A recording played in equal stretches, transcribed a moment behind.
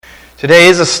Today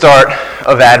is the start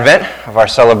of Advent, of our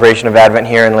celebration of Advent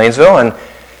here in Lanesville, and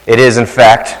it is, in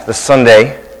fact, the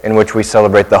Sunday in which we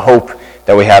celebrate the hope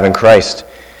that we have in Christ.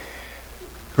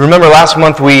 Remember, last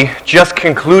month we just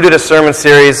concluded a sermon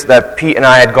series that Pete and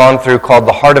I had gone through called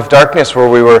The Heart of Darkness, where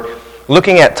we were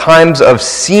looking at times of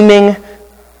seeming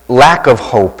lack of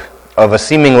hope, of a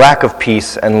seeming lack of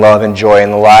peace and love and joy in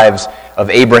the lives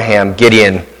of Abraham,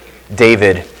 Gideon,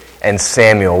 David, and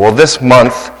Samuel. Well, this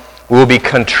month we will be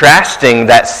contrasting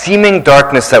that seeming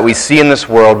darkness that we see in this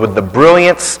world with the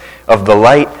brilliance of the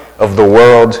light of the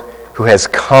world who has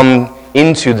come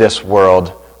into this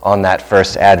world on that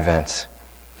first Advent.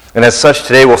 And as such,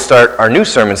 today we'll start our new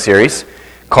sermon series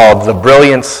called The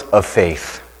Brilliance of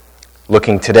Faith,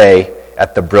 looking today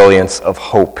at the brilliance of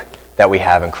hope that we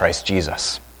have in Christ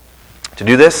Jesus. To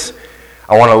do this,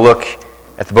 I want to look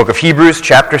at the book of Hebrews,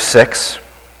 chapter 6,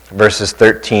 verses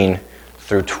 13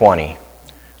 through 20.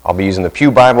 I'll be using the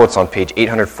Pew Bible. It's on page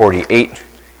 848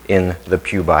 in the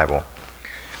Pew Bible.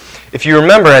 If you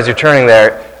remember, as you're turning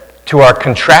there, to our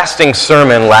contrasting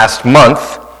sermon last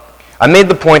month, I made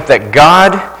the point that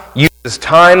God uses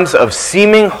times of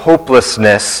seeming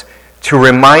hopelessness to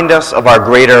remind us of our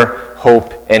greater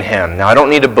hope in Him. Now, I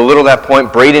don't need to belittle that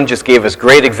point. Braden just gave us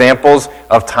great examples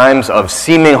of times of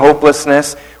seeming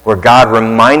hopelessness where God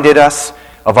reminded us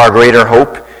of our greater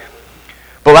hope.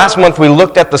 But last month we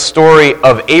looked at the story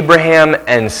of Abraham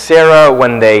and Sarah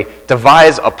when they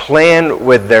devise a plan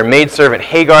with their maidservant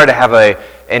Hagar to have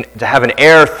an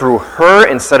heir through her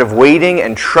instead of waiting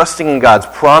and trusting in God's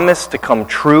promise to come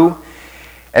true.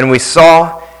 And we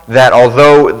saw that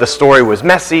although the story was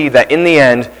messy, that in the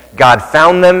end God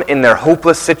found them in their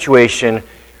hopeless situation,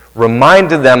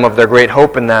 reminded them of their great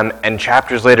hope in them, and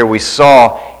chapters later we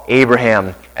saw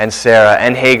Abraham and Sarah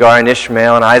and Hagar and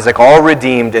Ishmael and Isaac all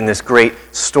redeemed in this great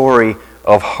story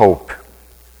of hope.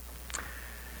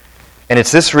 And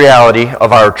it's this reality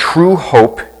of our true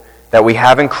hope that we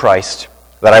have in Christ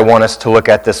that I want us to look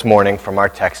at this morning from our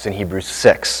text in Hebrews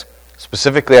 6.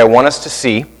 Specifically, I want us to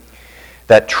see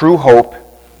that true hope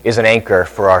is an anchor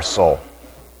for our soul.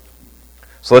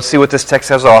 So let's see what this text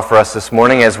has to offer us this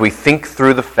morning as we think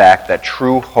through the fact that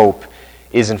true hope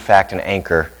is in fact an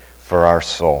anchor for our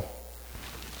soul.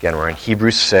 Again, we're in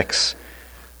Hebrews 6.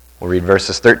 We'll read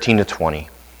verses 13 to 20.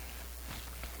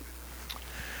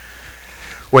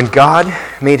 When God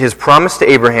made His promise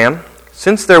to Abraham,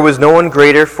 since there was no one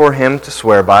greater for him to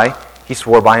swear by, He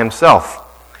swore by Himself,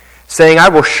 saying, "I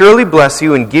will surely bless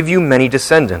you and give you many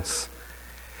descendants."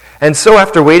 And so,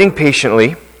 after waiting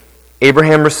patiently,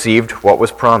 Abraham received what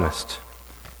was promised.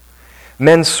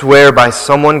 Men swear by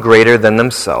someone greater than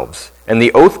themselves, and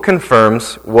the oath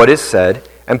confirms what is said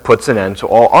and puts an end to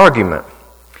all argument.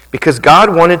 Because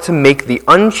God wanted to make the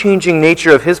unchanging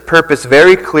nature of His purpose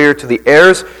very clear to the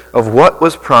heirs of what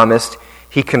was promised,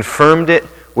 He confirmed it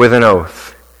with an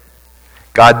oath.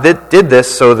 God did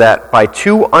this so that by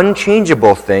two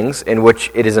unchangeable things, in which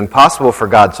it is impossible for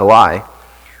God to lie,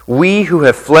 we who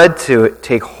have fled to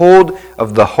take hold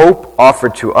of the hope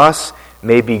offered to us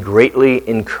may be greatly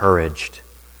encouraged.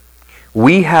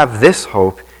 We have this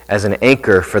hope as an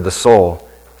anchor for the soul,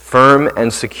 firm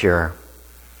and secure.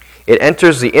 It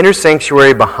enters the inner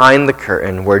sanctuary behind the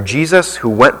curtain, where Jesus, who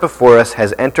went before us,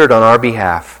 has entered on our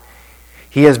behalf.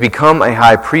 He has become a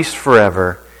high priest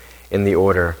forever in the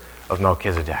order of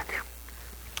Melchizedek.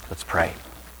 Let's pray.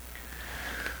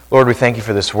 Lord, we thank You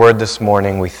for this word this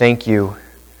morning. We thank You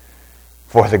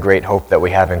for the great hope that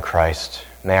we have in Christ.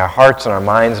 May our hearts and our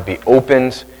minds be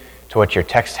opened to what Your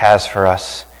text has for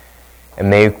us. And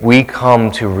may we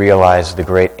come to realize the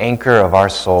great anchor of our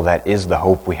soul that is the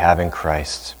hope we have in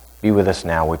Christ. Be with us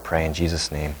now, we pray in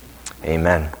Jesus' name.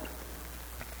 Amen.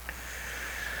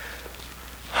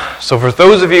 So for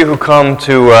those of you who come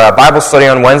to Bible study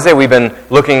on Wednesday, we've been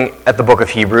looking at the book of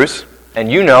Hebrews.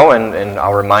 And you know, and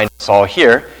I'll remind us all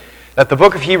here, that the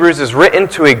book of Hebrews is written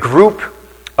to a group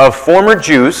of former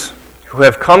Jews who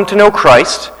have come to know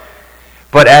Christ,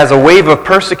 but as a wave of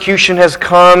persecution has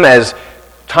come, as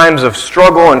times of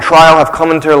struggle and trial have come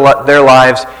into their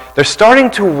lives, they're starting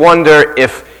to wonder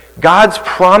if God's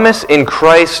promise in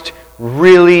Christ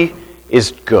really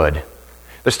is good.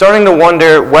 They're starting to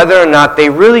wonder whether or not they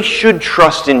really should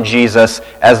trust in Jesus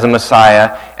as the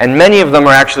Messiah, and many of them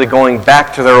are actually going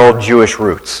back to their old Jewish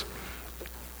roots.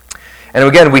 And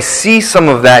again, we see some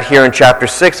of that here in chapter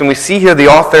 6, and we see here the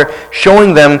author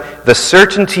showing them the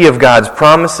certainty of God's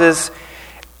promises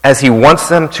as He wants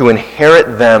them to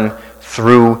inherit them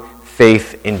through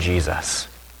faith in Jesus.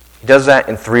 He does that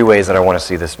in three ways that I want to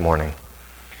see this morning.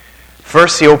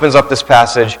 First, he opens up this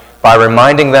passage by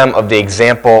reminding them of the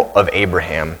example of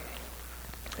Abraham.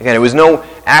 Again, it was no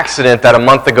accident that a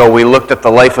month ago we looked at the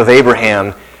life of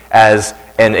Abraham as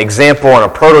an example and a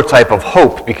prototype of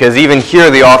hope, because even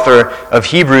here the author of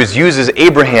Hebrews uses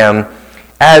Abraham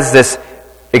as this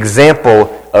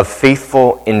example of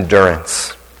faithful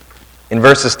endurance. In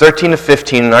verses 13 to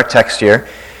 15 in our text here,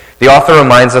 the author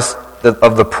reminds us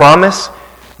of the promise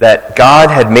that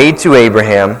God had made to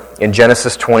Abraham in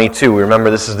Genesis 22. We remember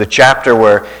this is the chapter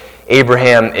where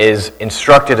Abraham is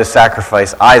instructed to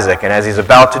sacrifice Isaac, and as he's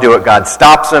about to do it, God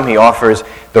stops him. He offers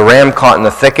the ram caught in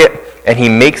the thicket, and he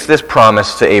makes this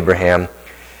promise to Abraham,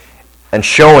 and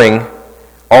showing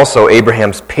also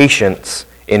Abraham's patience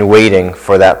in waiting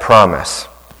for that promise.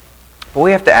 But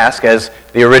we have to ask, as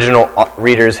the original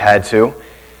readers had to,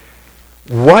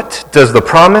 what does the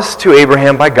promise to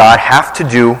Abraham by God have to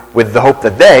do with the hope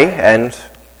that they, and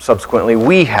subsequently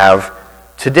we, have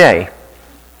today?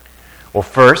 Well,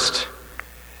 first,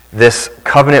 this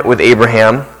covenant with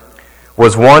Abraham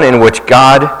was one in which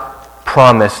God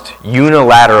promised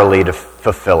unilaterally to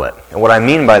fulfill it. And what I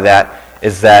mean by that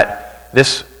is that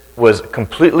this was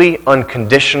completely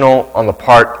unconditional on the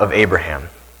part of Abraham,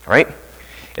 right?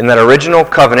 In that original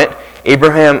covenant,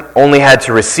 Abraham only had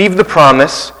to receive the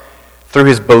promise through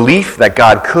his belief that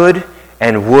God could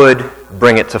and would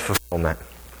bring it to fulfillment.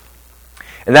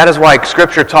 And that is why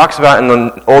Scripture talks about in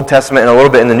the Old Testament and a little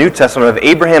bit in the New Testament of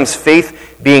Abraham's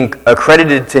faith being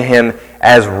accredited to him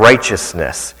as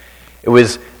righteousness. It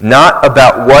was not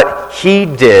about what he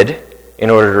did in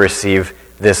order to receive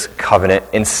this covenant.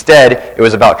 Instead, it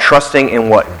was about trusting in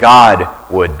what God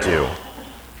would do.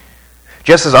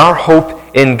 Just as our hope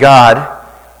in God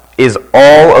is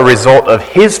all a result of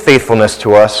His faithfulness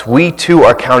to us, we too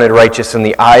are counted righteous in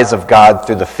the eyes of God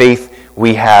through the faith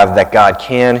we have that God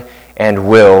can and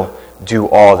will do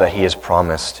all that He has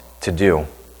promised to do.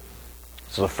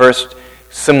 So the first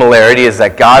similarity is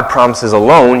that God promises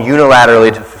alone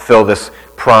unilaterally to fulfill this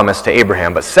promise to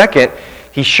Abraham. But second,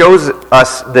 He shows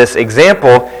us this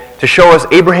example to show us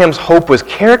Abraham's hope was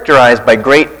characterized by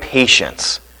great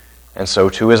patience, and so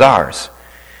too is ours.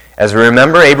 As we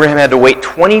remember, Abraham had to wait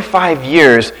 25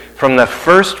 years from the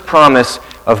first promise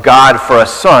of God for a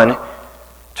son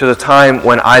to the time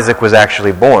when Isaac was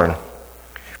actually born.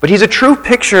 But he's a true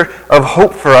picture of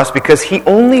hope for us because he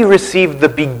only received the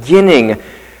beginning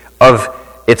of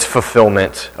its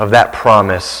fulfillment of that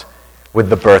promise with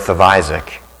the birth of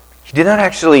Isaac. He did not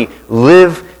actually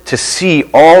live to see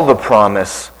all the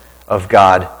promise of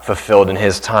God fulfilled in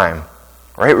his time.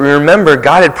 Right? We remember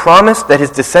God had promised that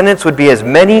his descendants would be as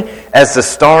many as the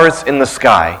stars in the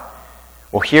sky.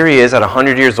 Well, here he is at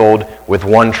 100 years old with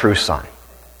one true son.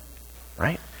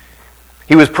 Right?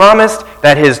 He was promised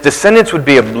that his descendants would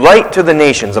be a light to the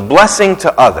nations, a blessing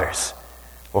to others.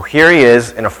 Well, here he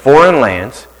is in a foreign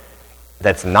land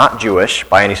that's not Jewish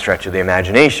by any stretch of the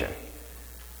imagination.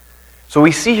 So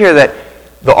we see here that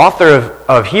the author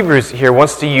of Hebrews here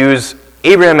wants to use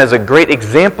Abraham as a great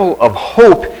example of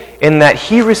hope in that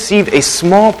he received a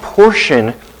small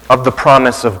portion of the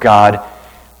promise of God,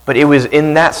 but it was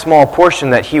in that small portion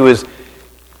that he was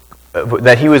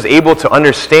able to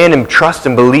understand and trust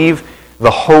and believe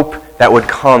the hope that would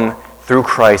come through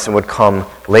Christ and would come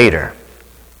later.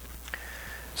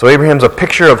 So Abraham's a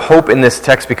picture of hope in this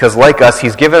text because, like us,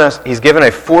 he's given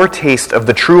a foretaste of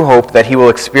the true hope that he will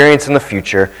experience in the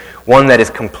future, one that is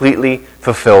completely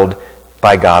fulfilled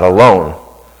by God alone.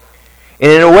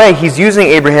 And in a way, he's using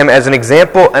Abraham as an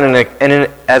example and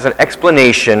as an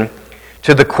explanation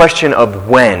to the question of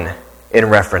when in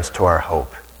reference to our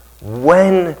hope.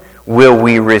 When will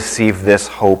we receive this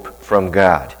hope from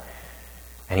God?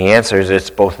 And he answers, it's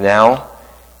both now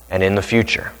and in the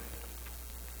future.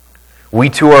 We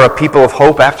too are a people of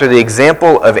hope after the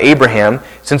example of Abraham,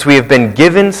 since we have been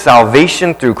given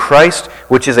salvation through Christ,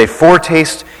 which is a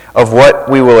foretaste of what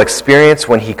we will experience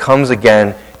when he comes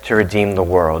again to redeem the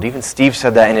world. Even Steve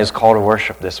said that in his call to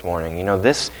worship this morning. You know,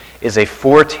 this is a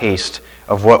foretaste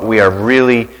of what we are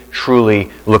really, truly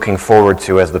looking forward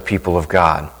to as the people of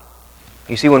God.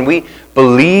 You see, when we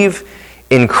believe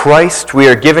in Christ, we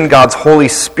are given God's Holy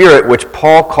Spirit, which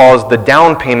Paul calls the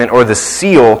down payment or the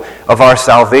seal of our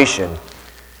salvation.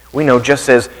 We know just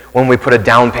as when we put a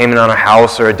down payment on a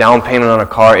house or a down payment on a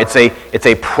car, it's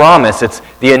a promise. It's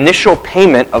the initial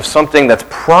payment of something that's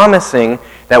promising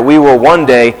that we will one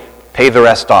day pay the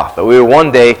rest off, that we will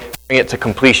one day bring it to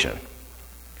completion.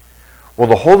 Well,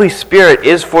 the Holy Spirit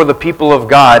is for the people of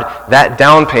God that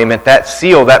down payment, that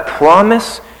seal, that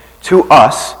promise to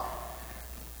us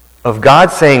of God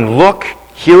saying, look,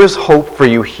 here is hope for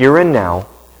you here and now,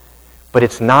 but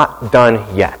it's not done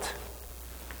yet.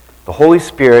 The Holy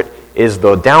Spirit is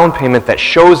the down payment that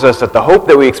shows us that the hope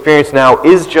that we experience now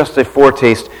is just a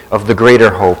foretaste of the greater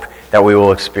hope that we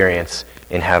will experience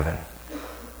in heaven.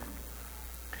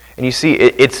 And you see,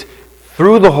 it's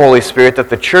through the Holy Spirit that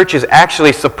the church is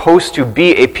actually supposed to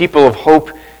be a people of hope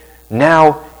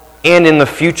now and in the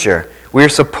future. We're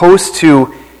supposed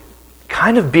to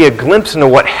kind of be a glimpse into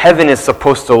what heaven is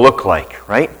supposed to look like,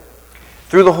 right?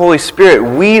 Through the Holy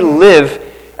Spirit, we live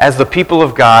as the people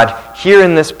of God here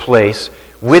in this place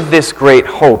with this great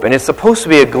hope. And it's supposed to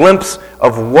be a glimpse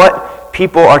of what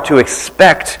people are to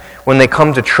expect when they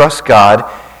come to trust God,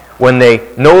 when they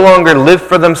no longer live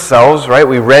for themselves, right?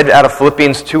 We read out of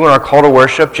Philippians 2 in our call to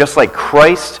worship, just like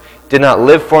Christ did not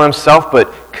live for himself,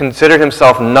 but considered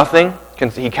himself nothing.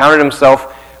 He counted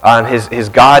himself on his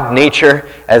God nature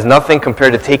as nothing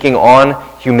compared to taking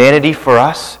on humanity for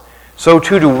us. So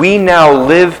too do we now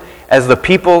live as the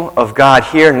people of God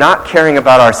here, not caring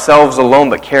about ourselves alone,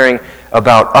 but caring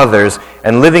about others,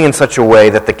 and living in such a way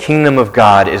that the kingdom of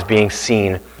God is being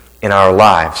seen in our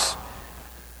lives.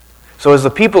 So as the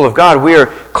people of God, we are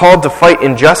called to fight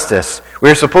injustice. We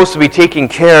are supposed to be taking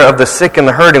care of the sick and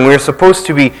the hurting. We are supposed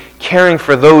to be caring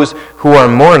for those who are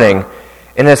mourning.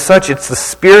 And as such, it's the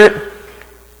Spirit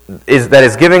that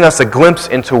is giving us a glimpse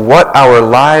into what our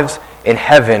lives in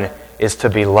heaven is to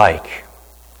be like.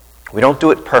 We don't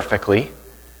do it perfectly.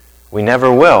 We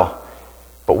never will.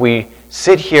 But we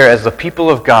sit here as the people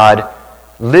of God,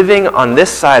 living on this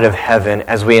side of heaven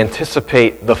as we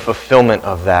anticipate the fulfillment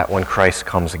of that when Christ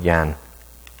comes again.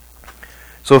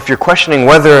 So if you're questioning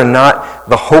whether or not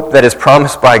the hope that is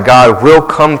promised by God will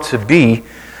come to be,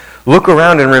 look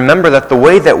around and remember that the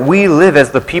way that we live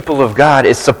as the people of God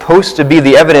is supposed to be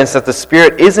the evidence that the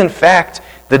Spirit is in fact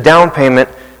the down payment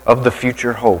of the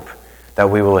future hope that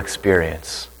we will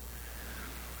experience.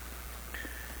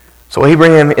 So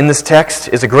Abraham in this text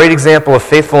is a great example of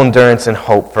faithful endurance and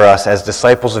hope for us as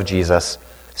disciples of Jesus,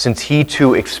 since he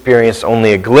too experienced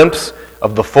only a glimpse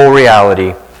of the full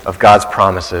reality of God's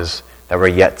promises that were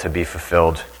yet to be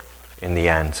fulfilled in the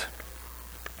end.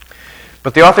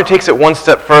 But the author takes it one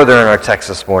step further in our text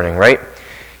this morning, right?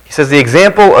 He says the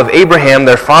example of Abraham,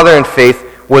 their father in faith,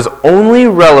 was only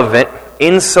relevant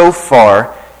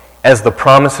insofar as the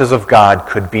promises of God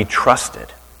could be trusted.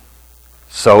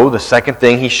 So, the second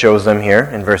thing he shows them here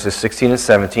in verses 16 and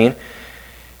 17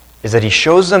 is that he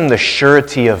shows them the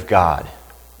surety of God.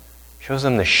 He shows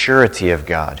them the surety of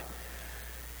God.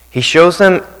 He shows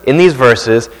them in these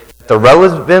verses the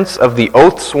relevance of the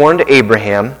oath sworn to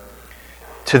Abraham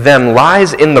to them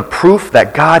lies in the proof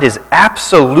that God is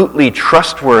absolutely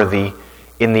trustworthy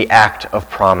in the act of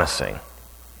promising.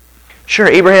 Sure,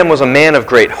 Abraham was a man of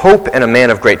great hope and a man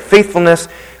of great faithfulness,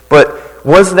 but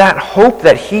was that hope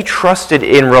that he trusted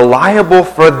in reliable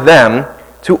for them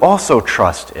to also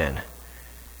trust in?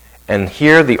 And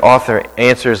here the author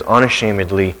answers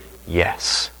unashamedly,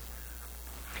 yes.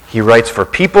 He writes, "For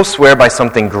people swear by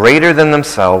something greater than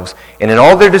themselves, and in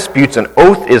all their disputes an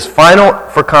oath is final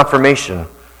for confirmation.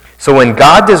 So when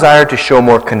God desired to show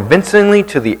more convincingly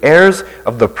to the heirs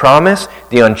of the promise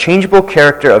the unchangeable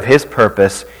character of his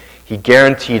purpose, he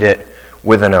guaranteed it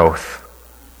with an oath."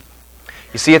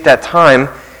 You see, at that time,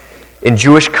 in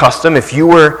Jewish custom, if you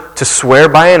were to swear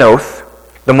by an oath,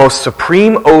 the most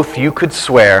supreme oath you could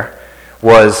swear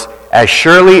was, "As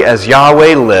surely as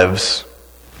Yahweh lives,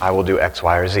 I will do X,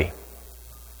 Y, or Z."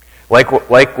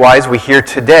 Likewise, we hear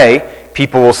today,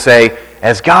 people will say,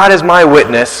 "As God is my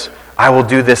witness, I will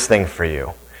do this thing for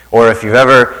you." Or if you've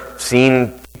ever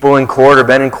seen people in court or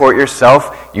been in court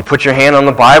yourself, you put your hand on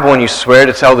the Bible and you swear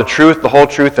to tell the truth, the whole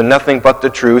truth, and nothing but the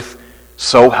truth.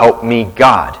 So help me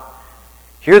God.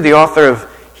 Here the author of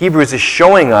Hebrews is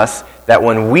showing us that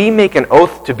when we make an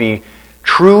oath to be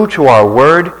true to our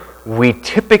word, we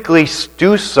typically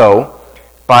do so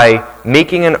by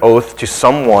making an oath to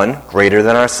someone greater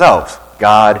than ourselves,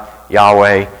 God,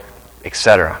 Yahweh,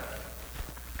 etc.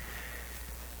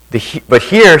 But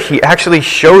here he actually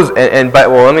shows,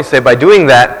 by doing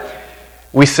that,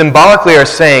 we symbolically are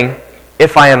saying,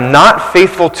 if I am not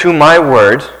faithful to my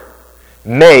word,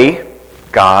 may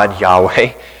God,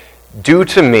 Yahweh, do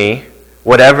to me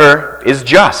whatever is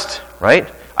just, right?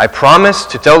 I promise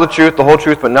to tell the truth, the whole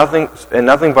truth, but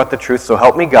nothing but the truth, so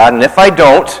help me God. And if I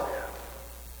don't,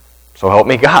 so help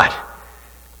me God.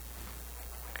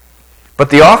 But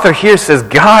the author here says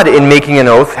God, in making an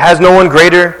oath, has no one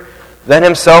greater than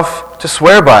himself to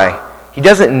swear by. He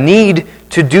doesn't need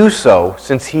to do so,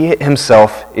 since he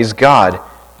himself is God.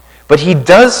 But he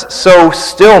does so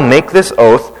still make this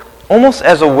oath almost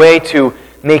as a way to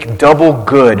make double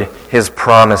good his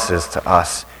promises to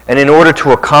us, and in order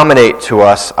to accommodate to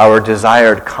us our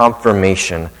desired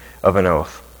confirmation of an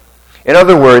oath. In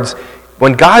other words,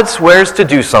 when God swears to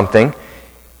do something,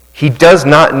 He does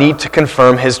not need to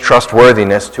confirm his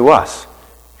trustworthiness to us.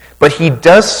 But he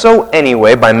does so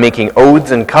anyway by making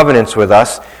oaths and covenants with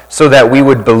us so that we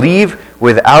would believe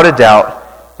without a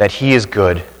doubt that he is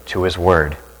good to his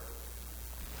word.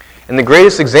 And the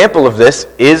greatest example of this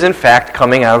is, in fact,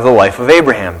 coming out of the life of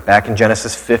Abraham, back in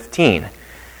Genesis 15.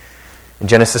 In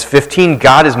Genesis 15,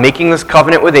 God is making this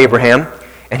covenant with Abraham,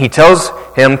 and he tells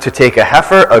him to take a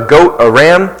heifer, a goat, a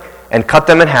ram, and cut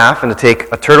them in half, and to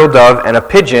take a turtle dove and a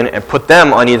pigeon and put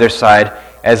them on either side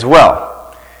as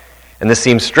well. And this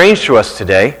seems strange to us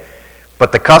today,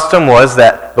 but the custom was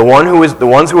that the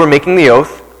ones who were making the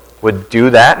oath would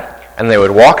do that, and they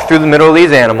would walk through the middle of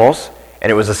these animals,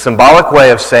 and it was a symbolic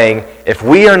way of saying, if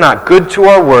we are not good to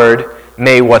our word,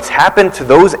 may what's happened to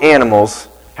those animals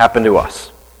happen to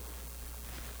us.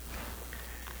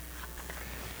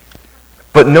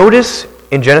 But notice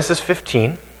in Genesis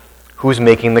 15, who's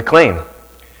making the claim.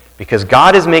 Because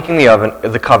God is making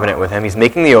the covenant with him, he's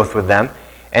making the oath with them,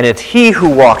 and it's he who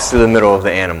walks through the middle of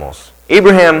the animals.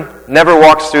 Abraham never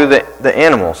walks through the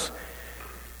animals.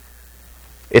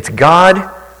 It's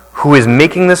God who is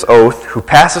making this oath, who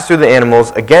passes through the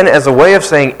animals, again as a way of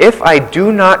saying, if I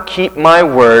do not keep my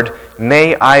word,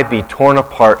 may I be torn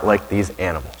apart like these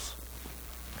animals.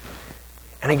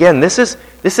 And again, this is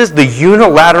the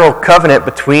unilateral covenant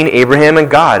between Abraham and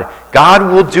God. God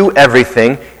will do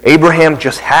everything. Abraham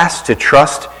just has to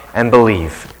trust and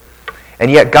believe. And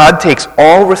yet God takes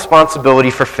all responsibility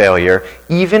for failure,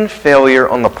 even failure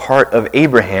on the part of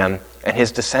Abraham and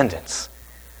his descendants.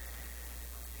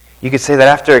 You could say that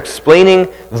after explaining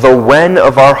the when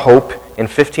of our hope in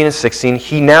 15 and 16,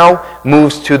 he now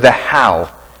moves to the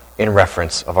how in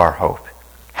reference of our hope.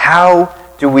 How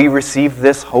do we receive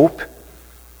this hope?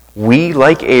 We,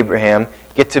 like Abraham,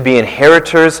 get to be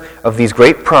inheritors of these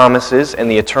great promises and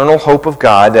the eternal hope of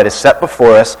God that is set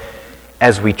before us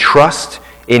as we trust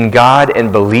in God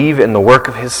and believe in the work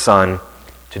of his Son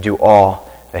to do all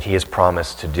that he has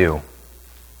promised to do.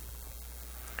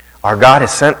 Our God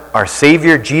has sent our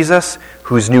Savior, Jesus,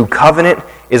 whose new covenant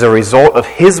is a result of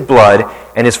his blood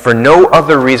and is for no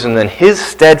other reason than his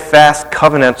steadfast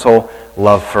covenantal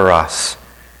love for us.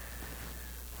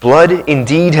 Blood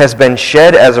indeed has been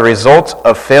shed as a result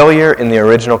of failure in the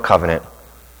original covenant,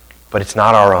 but it's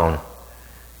not our own,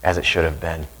 as it should have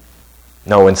been.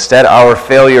 No, instead our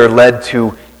failure led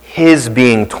to his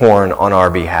being torn on our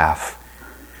behalf.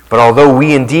 But although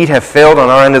we indeed have failed on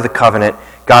our end of the covenant,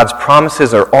 God's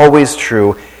promises are always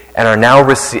true, and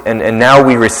now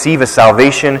we receive a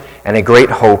salvation and a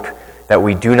great hope that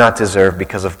we do not deserve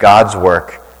because of God's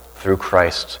work through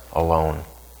Christ alone.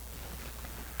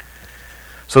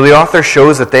 So the author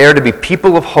shows that they are to be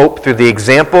people of hope through the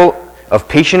example of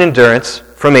patient endurance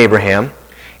from Abraham,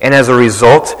 and as a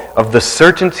result of the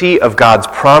certainty of God's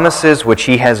promises, which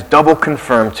he has double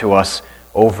confirmed to us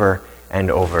over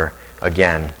and over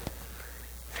again.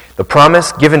 The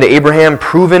promise given to Abraham,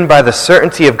 proven by the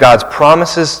certainty of God's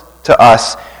promises to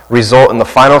us, result in the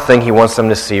final thing he wants them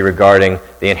to see regarding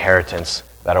the inheritance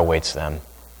that awaits them.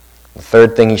 The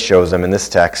third thing he shows them in this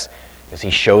text is he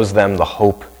shows them the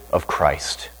hope of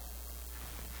Christ.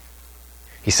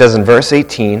 He says in verse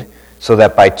 18, so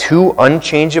that by two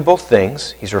unchangeable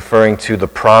things, he's referring to the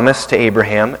promise to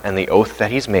Abraham and the oath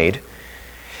that he's made,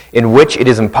 in which it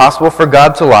is impossible for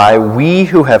God to lie, we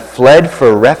who have fled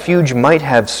for refuge might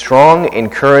have strong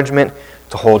encouragement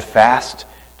to hold fast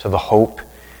to the hope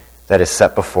that is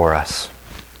set before us.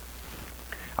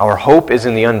 Our hope is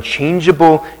in the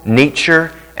unchangeable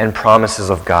nature and promises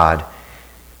of God.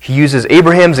 He uses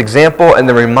Abraham's example and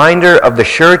the reminder of the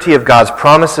surety of God's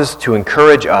promises to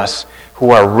encourage us who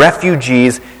are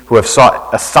refugees who have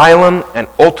sought asylum and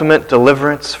ultimate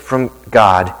deliverance from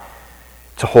God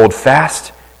to hold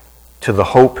fast to the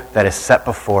hope that is set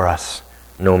before us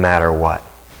no matter what.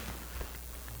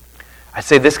 I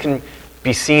say this can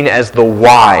be seen as the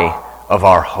why of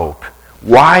our hope.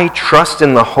 Why trust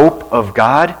in the hope of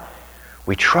God?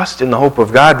 We trust in the hope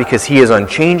of God because he is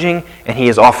unchanging and he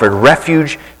has offered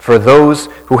refuge for those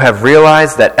who have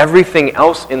realized that everything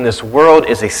else in this world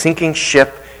is a sinking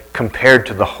ship compared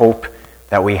to the hope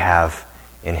that we have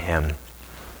in him.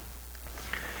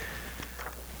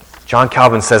 John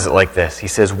Calvin says it like this. He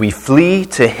says, we flee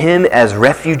to him as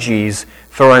refugees,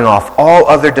 throwing off all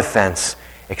other defense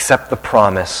except the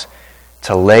promise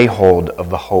to lay hold of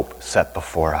the hope set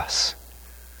before us.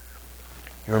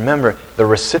 You remember, the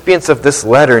recipients of this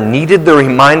letter needed the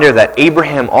reminder that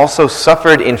Abraham also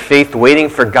suffered in faith, waiting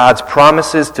for God's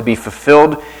promises to be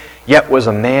fulfilled, yet was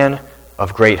a man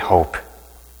of great hope.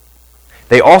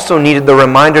 They also needed the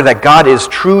reminder that God is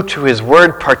true to his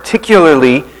word,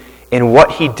 particularly in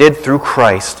what he did through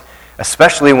Christ,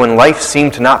 especially when life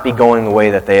seemed to not be going the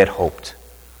way that they had hoped.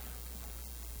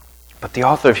 But the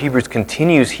author of Hebrews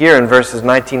continues here in verses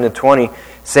 19 to 20,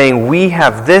 saying, "We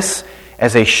have this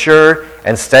as a sure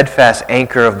and steadfast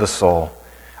anchor of the soul,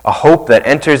 a hope that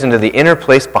enters into the inner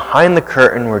place behind the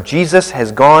curtain where Jesus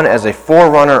has gone as a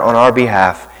forerunner on our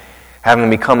behalf, having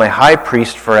become a high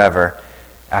priest forever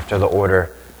after the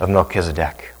order of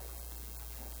Melchizedek."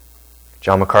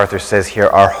 John MacArthur says here,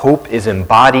 "Our hope is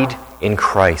embodied in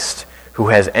Christ, who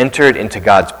has entered into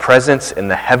God's presence in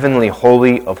the heavenly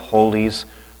holy of holies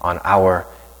on our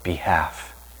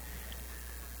behalf."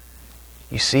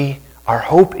 You see, our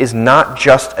hope is not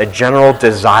just a general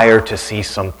desire to see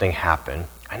something happen.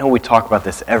 I know we talk about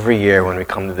this every year when we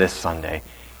come to this Sunday.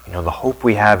 You know, the hope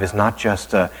we have is not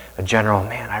just a general,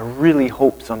 man, I really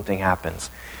hope something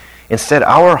happens. Instead,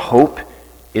 our hope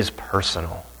is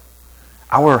personal.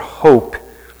 Our hope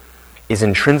is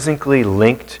intrinsically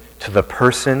linked to the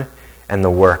person and the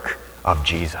work of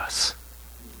Jesus.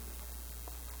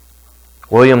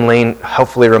 William Lane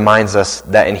helpfully reminds us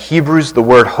that in Hebrews, the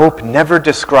word hope never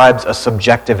describes a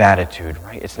subjective attitude,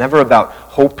 right? It's never about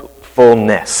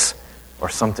hopefulness or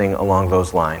something along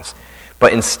those lines.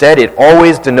 But instead, it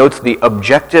always denotes the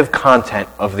objective content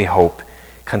of the hope,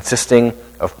 consisting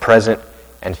of present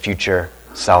and future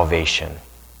salvation.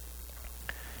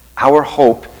 Our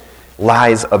hope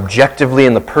lies objectively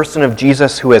in the person of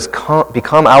Jesus, who has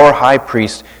become our high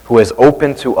priest, who has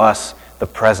opened to us the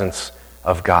presence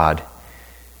of God.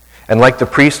 And like the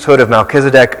priesthood of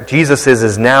Melchizedek, Jesus'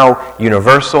 is now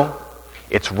universal,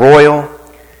 it's royal,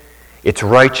 it's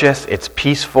righteous, it's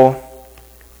peaceful,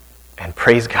 and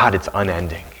praise God, it's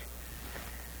unending.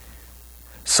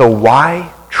 So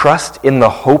why trust in the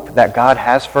hope that God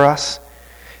has for us?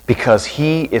 Because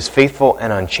He is faithful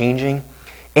and unchanging,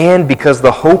 and because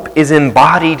the hope is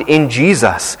embodied in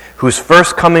Jesus, whose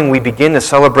first coming we begin to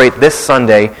celebrate this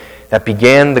Sunday, that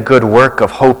began the good work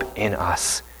of hope in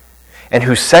us, and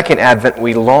whose second advent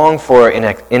we long for in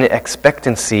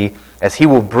expectancy, as He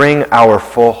will bring our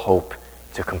full hope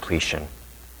to completion.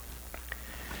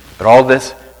 But all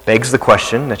this begs the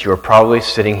question that you are probably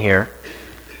sitting here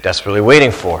desperately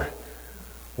waiting for.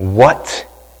 What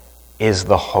is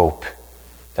the hope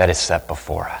that is set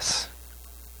before us?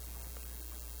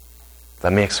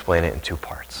 Let me explain it in two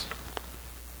parts.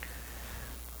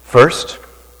 First,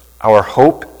 our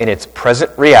hope in its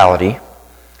present reality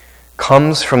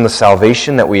comes from the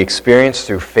salvation that we experience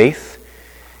through faith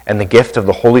and the gift of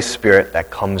the Holy Spirit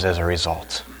that comes as a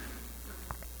result.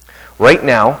 Right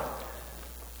now,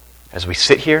 as we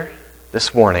sit here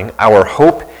this morning, our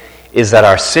hope is that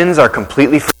our sins are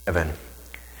completely forgiven,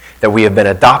 that we have been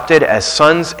adopted as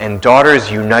sons and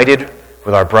daughters united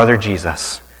with our brother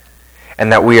Jesus,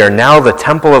 and that we are now the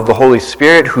temple of the Holy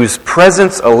Spirit, whose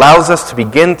presence allows us to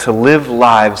begin to live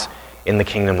lives in the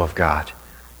kingdom of God.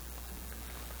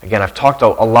 Again, I've talked a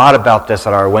lot about this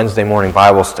at our Wednesday morning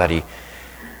Bible study.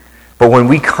 But when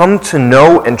we come to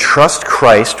know and trust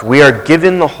Christ, we are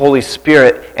given the Holy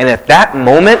Spirit, and at that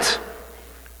moment,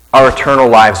 our eternal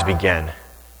lives begin.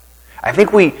 I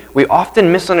think we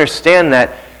often misunderstand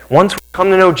that once we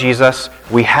come to know Jesus,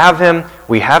 we have Him,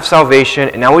 we have salvation,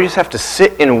 and now we just have to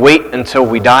sit and wait until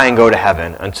we die and go to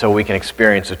heaven, until we can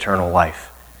experience eternal life.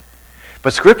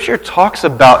 But Scripture talks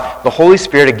about the Holy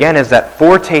Spirit, again, as that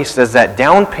foretaste, as that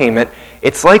down payment.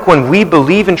 It's like when we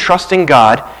believe and trust in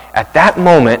God, at that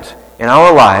moment in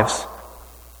our lives,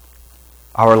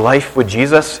 our life with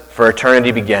Jesus for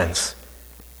eternity begins.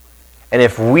 And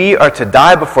if we are to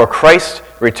die before Christ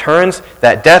returns,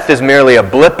 that death is merely a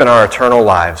blip in our eternal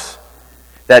lives.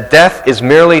 That death is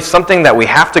merely something that we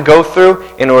have to go through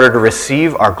in order to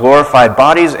receive our glorified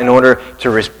bodies, in order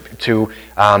to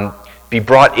be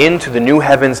brought into the new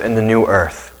heavens and the new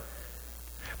earth.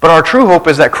 But our true hope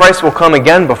is that Christ will come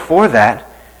again before that,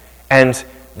 and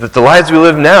that the lives we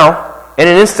live now in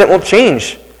an instant will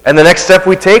change, and the next step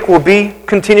we take will be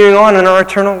continuing on in our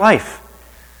eternal life.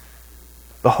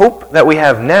 The hope that we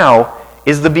have now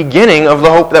is the beginning of the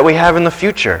hope that we have in the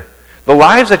future. The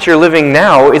lives that you're living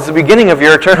now is the beginning of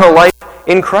your eternal life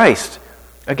in Christ.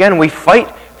 Again, we fight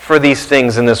for these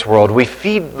things in this world. We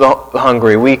feed the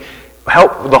hungry. We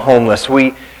help the homeless.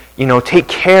 We, take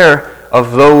care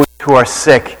of those who are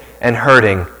sick and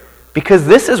hurting. Because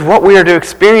this is what we are to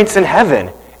experience in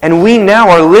heaven. And we now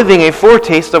are living a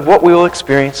foretaste of what we will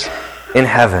experience in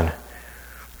heaven.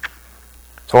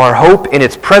 So our hope in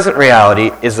its present reality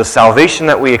is the salvation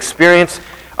that we experience,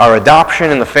 our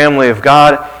adoption in the family of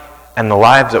God, and the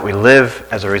lives that we live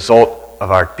as a result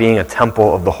of our being a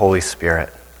temple of the Holy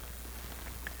Spirit.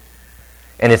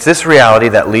 And it's this reality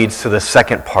that leads to the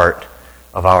second part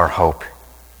of our hope.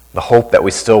 the hope that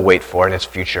we still wait for in its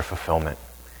future fulfillment.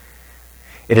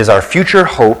 It is our future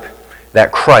hope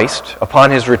that Christ,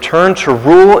 upon his return to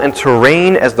rule and to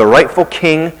reign as the rightful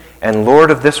King and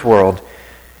Lord of this world,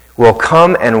 will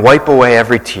come and wipe away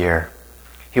every tear.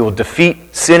 He will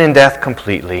defeat sin and death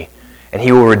completely, and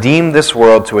he will redeem this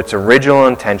world to its original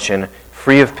intention,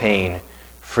 free of pain,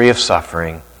 free of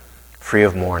suffering, free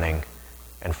of mourning,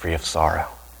 and free of sorrow.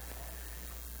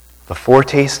 The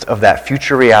foretaste of that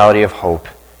future reality of hope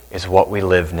is what we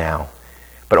live now.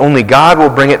 But only God will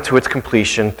bring it to its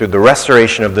completion through the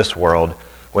restoration of this world,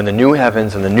 when the new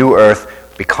heavens and the new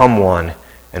earth become one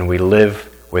and we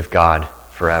live with God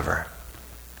forever.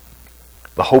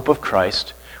 The hope of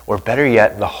Christ, or better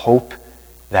yet, the hope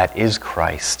that is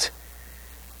Christ,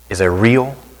 is a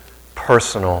real,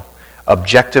 personal,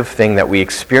 objective thing that we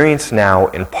experience now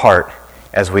in part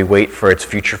as we wait for its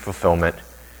future fulfillment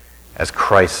at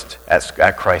Christ's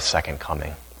second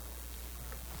coming.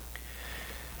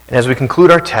 And as we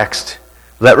conclude our text,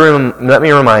 let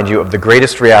me remind you of the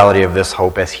greatest reality of this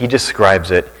hope as he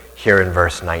describes it here in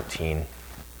verse 19.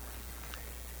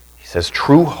 He says,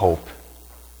 true hope,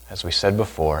 as we said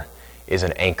before, is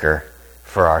an anchor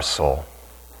for our soul.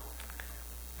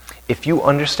 If you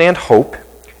understand hope,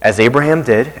 as Abraham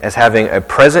did, as having a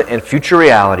present and future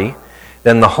reality,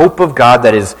 then the hope of God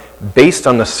that is based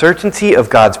on the certainty of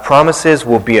God's promises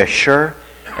will be a sure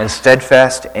and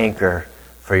steadfast anchor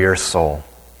for your soul.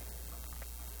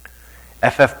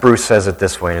 F.F. Bruce says it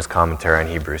this way in his commentary on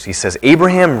Hebrews. He says,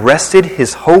 Abraham rested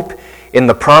his hope in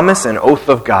the promise and oath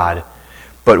of God,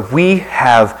 but we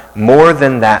have more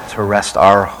than that to rest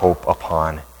our hope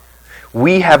upon.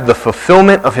 We have the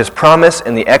fulfillment of his promise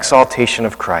and the exaltation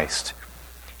of Christ.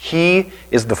 He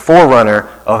is the forerunner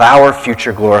of our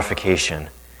future glorification.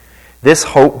 This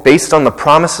hope, based on the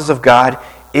promises of God,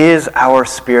 is our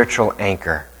spiritual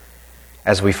anchor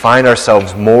as we find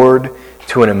ourselves moored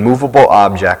to an immovable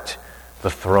object, the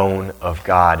throne of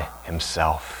God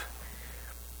himself.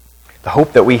 The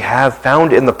hope that we have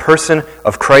found in the person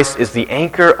of Christ is the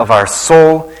anchor of our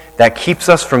soul that keeps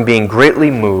us from being greatly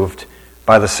moved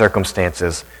by the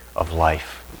circumstances of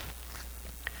life.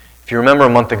 If you remember a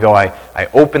month ago, I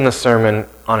opened the sermon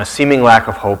on a seeming lack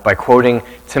of hope by quoting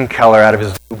Tim Keller out of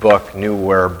his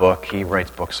newer book, he writes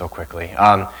books so quickly,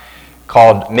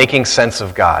 called Making Sense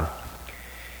of God.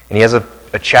 And he has a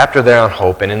chapter there on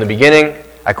hope, and in the beginning,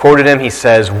 I quoted him, he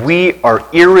says, we are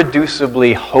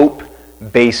irreducibly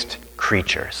hope-based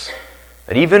creatures.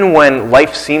 That even when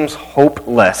life seems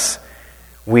hopeless,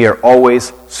 we are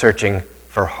always searching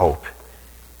for hope.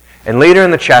 And later in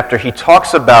the chapter, he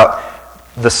talks about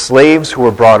the slaves who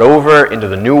were brought over into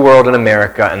the New World in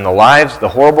America and the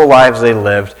horrible lives they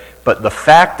lived, but the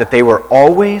fact that they were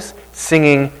always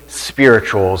singing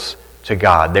spirituals to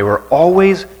God. They were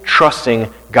always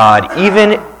trusting God,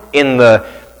 even in the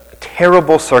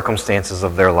terrible circumstances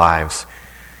of their lives.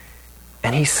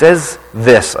 And he says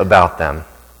this about them.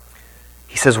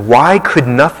 He says, why could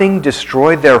nothing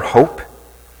destroy their hope?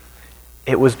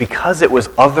 It was because it was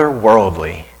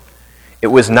otherworldly. It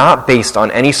was not based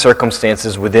on any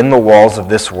circumstances within the walls of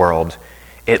this world.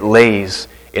 It lays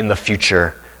in the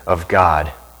future of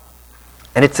God.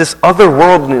 And it's this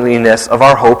otherworldliness of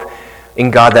our hope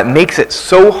in God that makes it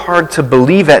so hard to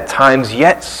believe at times,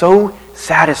 yet so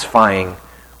satisfying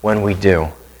when we do.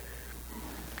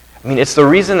 I mean, it's the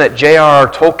reason that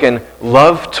J.R.R. Tolkien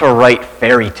loved to write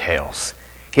fairy tales.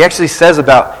 He actually says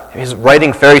about his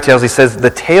writing fairy tales, he says, the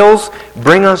tales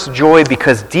bring us joy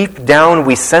because deep down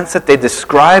we sense that they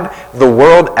describe the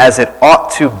world as it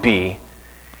ought to be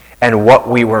and what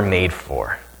we were made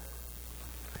for.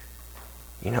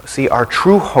 See, our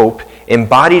true hope,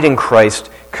 embodied in Christ,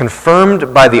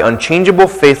 confirmed by the unchangeable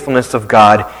faithfulness of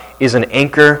God, is an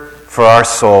anchor for our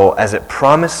soul as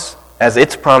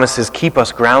its promises keep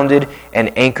us grounded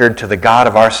and anchored to the God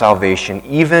of our salvation,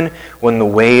 even when the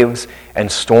waves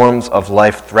and storms of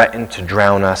life threaten to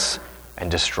drown us and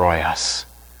destroy us.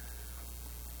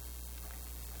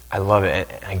 I love it.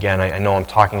 And again, I know I'm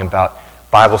talking about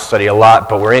Bible study a lot,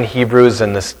 but we're in Hebrews,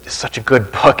 and this is such a good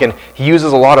book, and he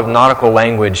uses a lot of nautical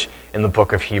language in the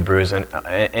book of Hebrews.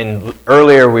 And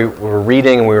earlier we were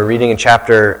reading in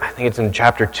chapter, I think it's in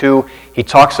chapter 2, he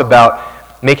talks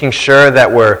about making sure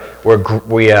that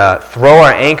we throw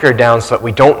our anchor down so that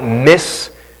we don't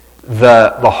miss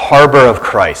the harbor of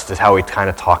Christ, is how he kind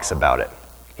of talks about it.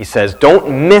 He says,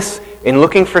 don't miss, in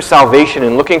looking for salvation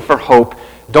and looking for hope,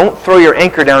 don't throw your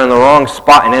anchor down in the wrong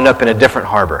spot and end up in a different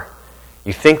harbor.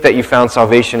 You think that you found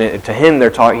salvation. To him,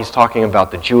 he's talking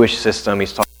about the Jewish system.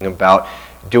 He's talking about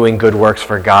doing good works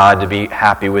for God to be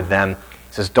happy with them.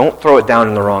 He says, don't throw it down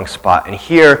in the wrong spot. And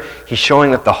here, he's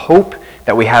showing that the hope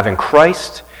that we have in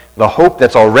Christ, the hope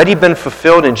that's already been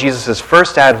fulfilled in Jesus'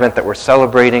 first advent that we're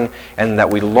celebrating and that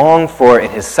we long for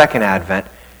in his second advent,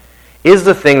 is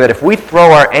the thing that if we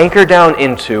throw our anchor down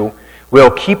into, will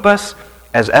keep us,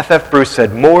 as F.F. Bruce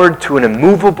said, moored to an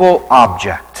immovable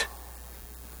object.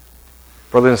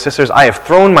 Brothers and sisters, I have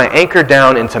thrown my anchor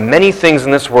down into many things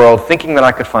in this world thinking that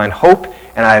I could find hope,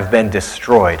 and I have been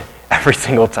destroyed every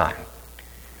single time.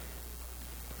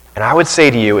 And I would say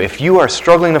to you, if you are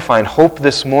struggling to find hope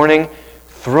this morning,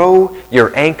 throw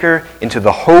your anchor into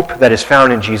the hope that is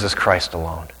found in Jesus Christ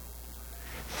alone.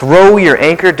 Throw your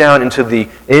anchor down into the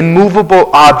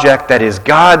immovable object that is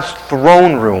God's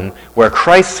throne room, where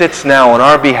Christ sits now on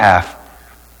our behalf,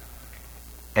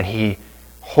 and he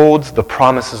holds the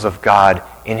promises of God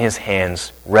in his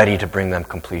hands, ready to bring them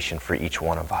completion for each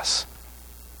one of us.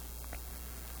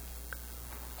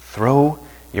 Throw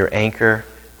your anchor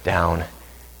down.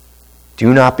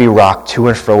 Do not be rocked to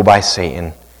and fro by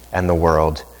Satan and the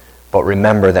world, but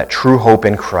remember that true hope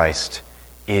in Christ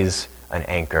is an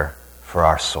anchor for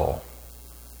our soul.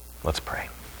 Let's pray.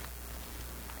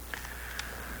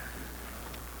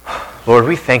 Lord,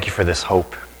 we thank you for this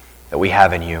hope that we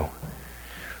have in you.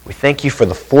 We thank you for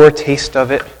the foretaste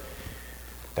of it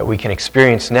that we can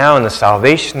experience now in the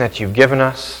salvation that you've given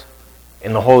us,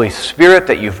 in the Holy Spirit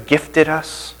that you've gifted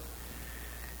us.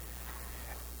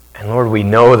 And Lord, we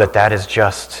know that that is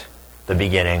just the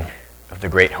beginning of the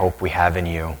great hope we have in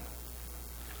you.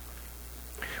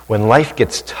 When life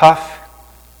gets tough,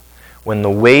 when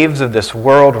the waves of this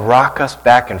world rock us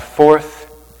back and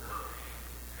forth,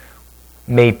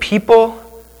 may people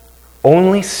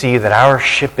only see that our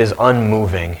ship is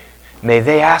unmoving. May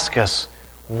they ask us,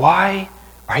 why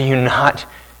are you not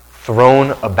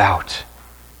thrown about?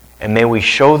 And may we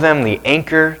show them the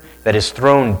anchor that is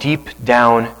thrown deep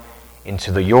down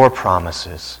into your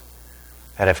promises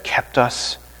that have kept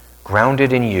us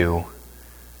grounded in you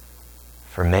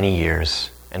for many years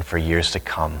and for years to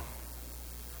come.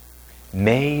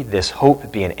 May this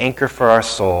hope be an anchor for our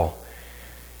soul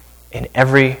in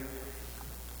every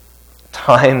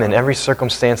time and every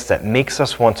circumstance that makes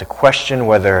us want to question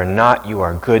whether or not you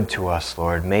are good to us,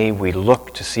 Lord. May we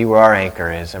look to see where our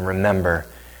anchor is and remember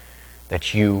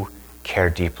that you care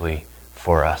deeply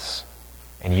for us.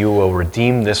 And you will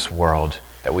redeem this world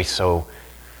that we so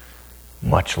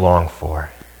much long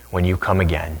for when you come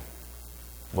again.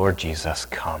 Lord Jesus,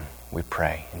 come, we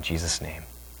pray. In Jesus' name,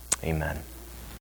 amen.